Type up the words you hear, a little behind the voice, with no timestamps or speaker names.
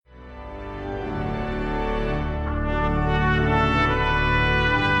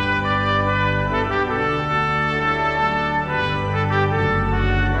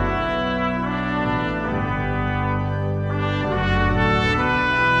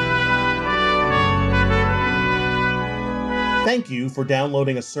Thank you for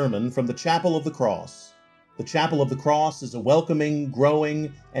downloading a sermon from the Chapel of the Cross. The Chapel of the Cross is a welcoming,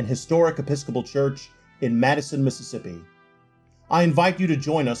 growing, and historic Episcopal church in Madison, Mississippi. I invite you to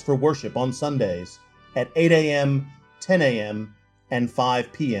join us for worship on Sundays at 8 a.m., 10 a.m., and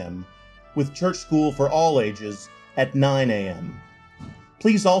 5 p.m., with church school for all ages at 9 a.m.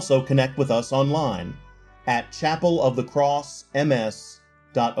 Please also connect with us online at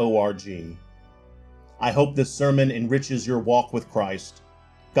chapelofthecrossms.org. I hope this sermon enriches your walk with Christ.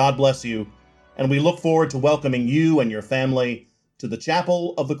 God bless you, and we look forward to welcoming you and your family to the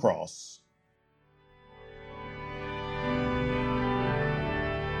Chapel of the Cross.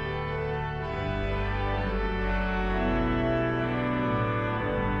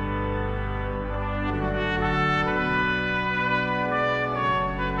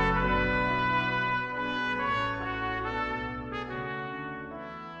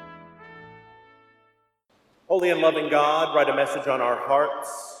 Holy and loving God, write a message on our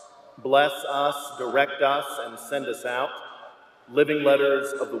hearts. Bless us, direct us, and send us out. Living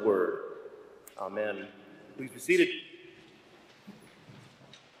letters of the Word. Amen. Please be seated.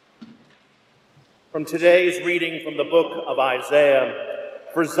 From today's reading from the book of Isaiah,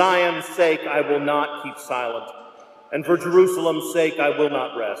 for Zion's sake I will not keep silent, and for Jerusalem's sake I will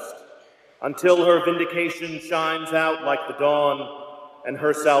not rest, until her vindication shines out like the dawn, and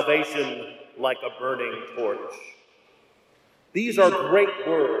her salvation like a burning torch. These are great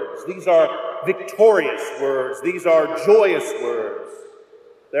words. These are victorious words. These are joyous words.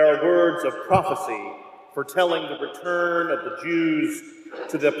 They are words of prophecy foretelling the return of the Jews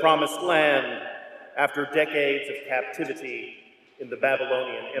to the promised land after decades of captivity in the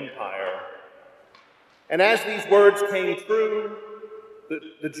Babylonian Empire. And as these words came true,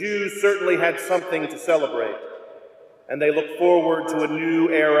 the Jews certainly had something to celebrate. And they look forward to a new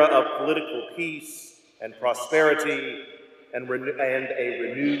era of political peace and prosperity and a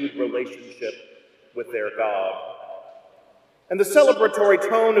renewed relationship with their God. And the celebratory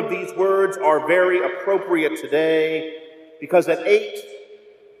tone of these words are very appropriate today because at 8,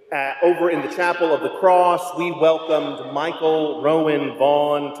 over in the Chapel of the Cross, we welcomed Michael Rowan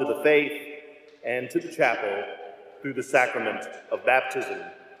Vaughn to the faith and to the chapel through the sacrament of baptism.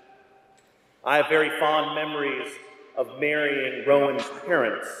 I have very fond memories of marrying Rowan's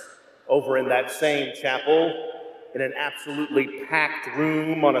parents over in that same chapel in an absolutely packed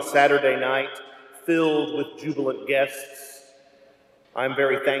room on a Saturday night filled with jubilant guests. I'm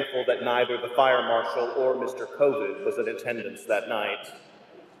very thankful that neither the fire marshal or Mr. COVID was in attendance that night.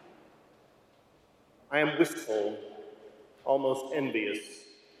 I am wistful, almost envious,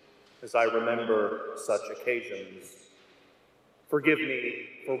 as I remember such occasions. Forgive me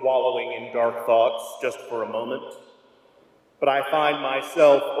for wallowing in dark thoughts just for a moment, but I find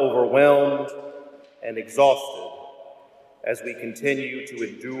myself overwhelmed and exhausted as we continue to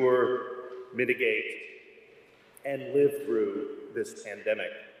endure, mitigate, and live through this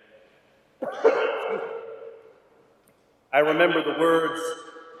pandemic. I remember the words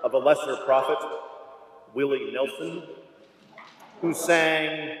of a lesser prophet, Willie Nelson, who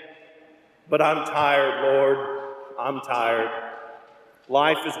sang, "But I'm tired, Lord, I'm tired.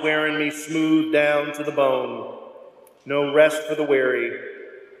 Life is wearing me smooth down to the bone. No rest for the weary,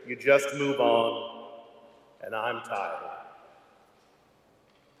 you just move on, and I'm tired."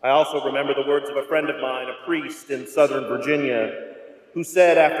 I also remember the words of a friend of mine, a priest in Southern Virginia, who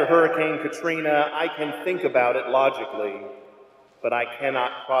said after Hurricane Katrina, "I can think about it logically, but I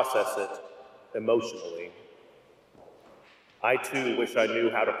cannot process it emotionally." I too wish I knew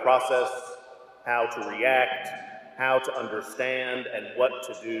how to process, how to react, how to understand, and what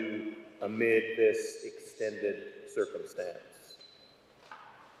to do amid this extended circumstance.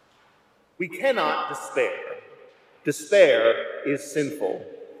 We cannot despair. Despair is sinful,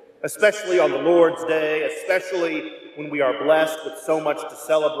 especially on the Lord's Day, especially when we are blessed with so much to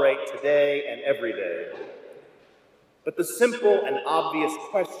celebrate today and every day. But the simple and obvious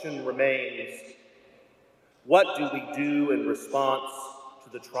question remains, what do we do in response to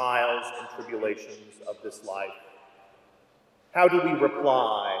the trials and tribulations of this life? How do we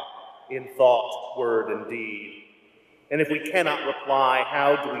reply in thought, word, and deed? And if we cannot reply,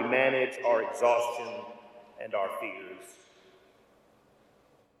 how do we manage our exhaustion and our fears?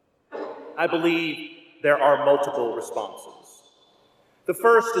 I believe there are multiple responses. The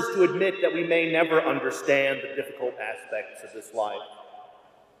first is to admit that we may never understand the difficult aspects of this life.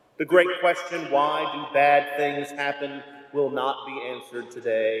 The great question, why do bad things happen, will not be answered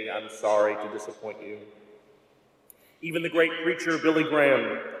today. I'm sorry to disappoint you. Even the great preacher Billy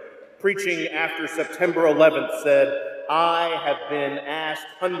Graham, preaching after September 11th, said, "I have been asked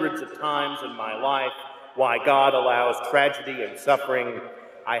hundreds of times in my life, why God allows tragedy and suffering,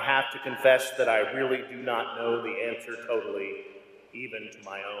 I have to confess that I really do not know the answer totally, even to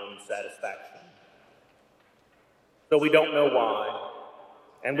my own satisfaction. So we don't know why,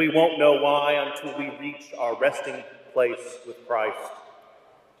 and we won't know why until we reach our resting place with Christ.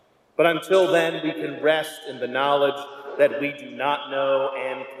 But until then, we can rest in the knowledge that we do not know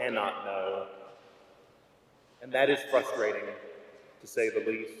and cannot know. And that is frustrating, to say the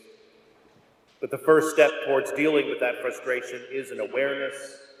least. But the first step towards dealing with that frustration is an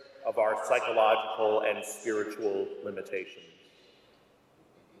awareness of our psychological and spiritual limitations.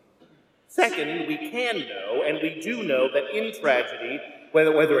 Second, we can know, and we do know, that in tragedy,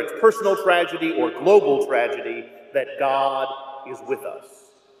 whether it's personal tragedy or global tragedy, that God is with us.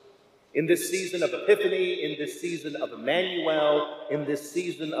 In this season of Epiphany, in this season of Emmanuel, in this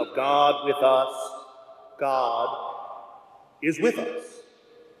season of God with us, God is with us.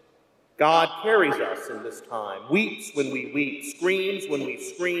 God carries us in this time, weeps when we weep, screams when we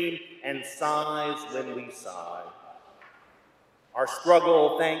scream, and sighs when we sigh. Our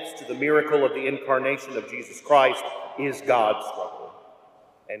struggle, thanks to the miracle of the incarnation of Jesus Christ, is God's struggle,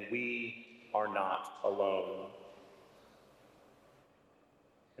 and we are not alone.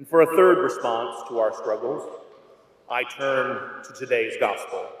 And for a third response to our struggles, I turn to today's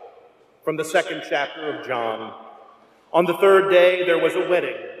gospel. From the 2nd chapter of John, on the 3rd day there was a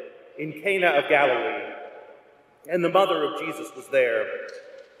wedding in Cana of Galilee, and the mother of Jesus was there.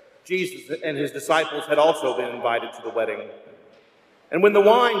 Jesus and his disciples had also been invited to the wedding. And when the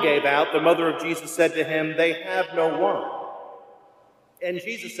wine gave out, the mother of Jesus said to him, "They have no wine." And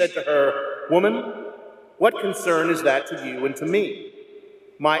Jesus said to her, "Woman, what concern is that to you and to me?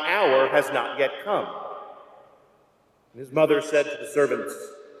 My hour has not yet come." And his mother said to the servants,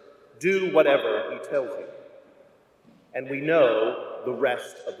 "Do whatever he tells you." And we know the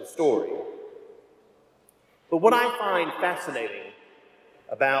rest of the story. But what I find fascinating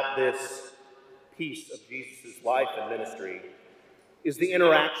about this piece of Jesus' life and ministry is the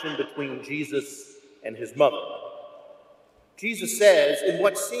interaction between Jesus and his mother. Jesus says, in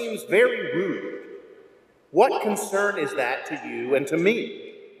what seems very rude, "What concern is that to you and to me?"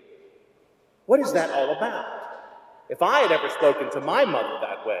 What is that all about? If I had ever spoken to my mother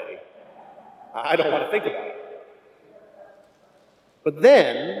that way, I don't want to think about it. But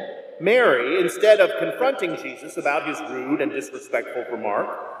then, Mary, instead of confronting Jesus about his rude and disrespectful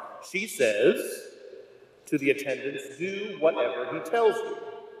remark, she says to the attendants, "Do whatever he tells you."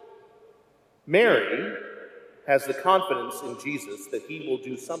 Mary has the confidence in Jesus that he will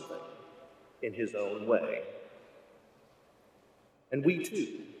do something in his own way. And we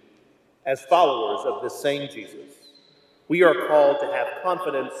too, as followers of this same Jesus, we are called to have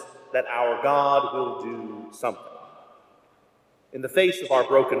confidence that our God will do something. In the face of our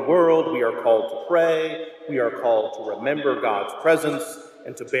broken world, we are called to pray, we are called to remember God's presence,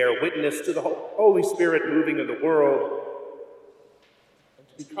 and to bear witness to the Holy Spirit moving in the world, and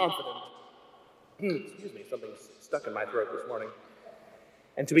to be confident, excuse me, something's stuck in my throat this morning,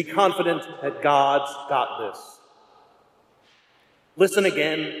 and to be confident that God's got this. Listen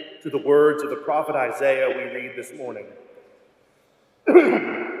again to the words of the prophet Isaiah we read this morning.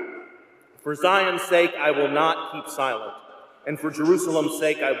 "For Zion's sake I will not keep silent, and for Jerusalem's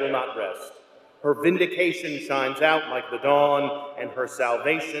sake I will not rest. Her vindication shines out like the dawn, and her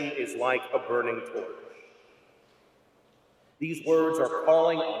salvation is like a burning torch." These words are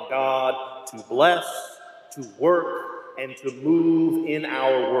calling on God to bless, to work, and to move in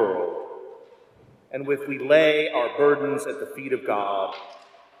our world. And if we lay our burdens at the feet of God,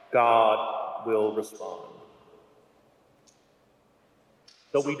 God will respond.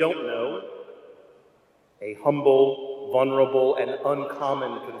 Though we don't know, a humble, vulnerable, and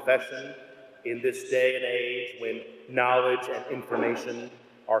uncommon confession in this day and age when knowledge and information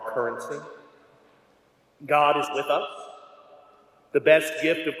are currency. God is with us. The best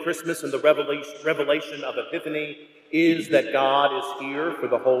gift of Christmas and the revelation of Epiphany is that God is here for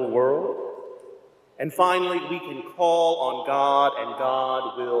the whole world. And finally, we can call on God and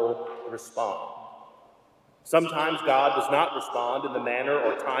God will respond. Sometimes God does not respond in the manner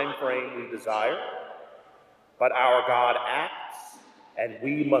or time frame we desire, but our God acts, and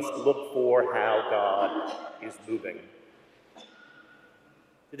we must look for how God is moving.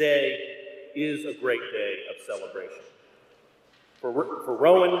 Today is a great day of celebration for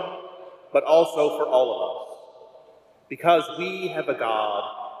Rowan, but also for all of us, because we have a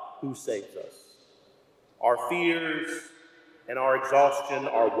God who saves us. Our fears and our exhaustion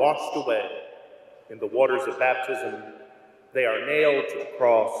are washed away in the waters of baptism. They are nailed to the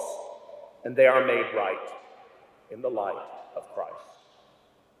cross, and they are made right in the light of Christ.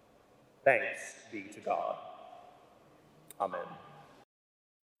 Thanks be to God. Amen.